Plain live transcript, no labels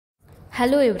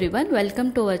Hello everyone,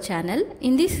 welcome to our channel.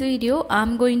 In this video, I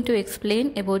am going to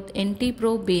explain about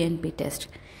NT-proBNP test.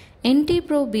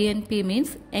 NT-proBNP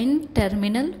means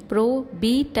N-terminal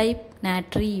pro-B-type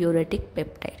natriuretic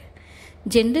peptide.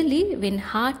 Generally, when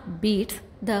heart beats,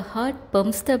 the heart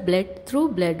pumps the blood through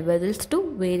blood vessels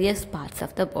to various parts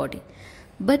of the body.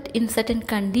 But in certain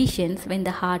conditions, when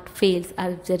the heart fails or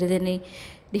if there is any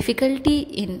difficulty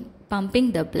in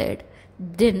pumping the blood,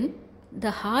 then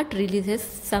the heart releases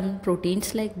some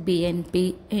proteins like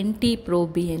BNP,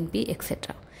 NT-proBNP,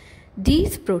 etc.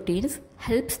 These proteins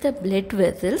helps the blood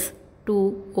vessels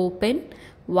to open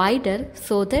wider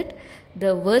so that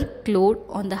the workload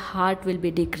on the heart will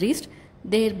be decreased,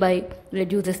 thereby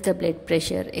reduces the blood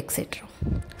pressure, etc.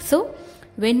 So,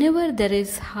 whenever there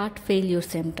is heart failure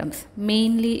symptoms,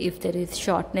 mainly if there is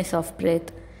shortness of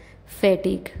breath,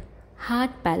 fatigue,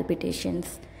 heart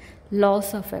palpitations,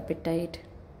 loss of appetite,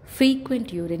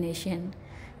 frequent urination,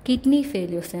 kidney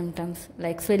failure symptoms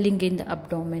like swelling in the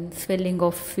abdomen, swelling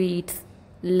of feet,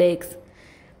 legs,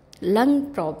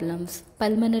 lung problems,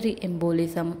 pulmonary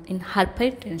embolism, in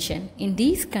hypertension. In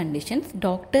these conditions,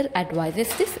 doctor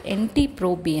advises this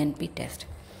NT-proBNP test.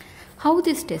 How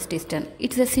this test is done?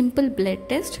 It's a simple blood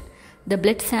test. The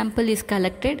blood sample is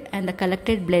collected and the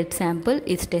collected blood sample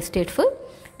is tested for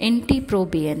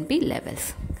NT-proBNP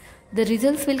levels. The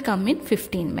results will come in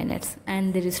 15 minutes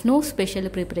and there is no special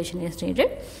preparation is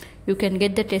needed. You can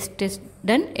get the test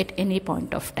done at any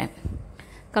point of time.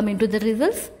 Coming to the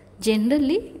results,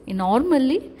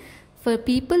 normally for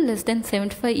people less than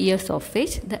 75 years of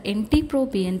age, the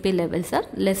NT-proBNP levels are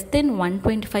less than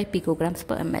 125 picograms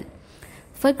per ml.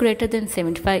 For greater than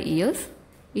 75 years,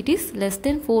 it is less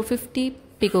than 450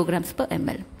 picograms per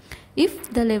ml.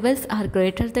 If the levels are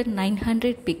greater than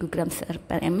 900 picograms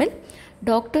per ml,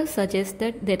 doctor suggests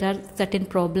that there are certain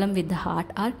problems with the heart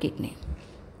or kidney.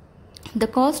 The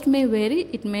cost may vary,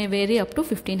 it may vary up to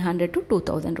 1500 to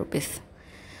 2000 rupees.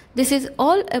 This is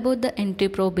all about the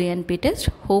NT-proBNP test.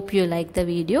 Hope you like the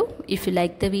video. If you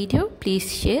like the video,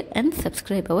 please share and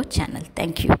subscribe our channel.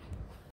 Thank you.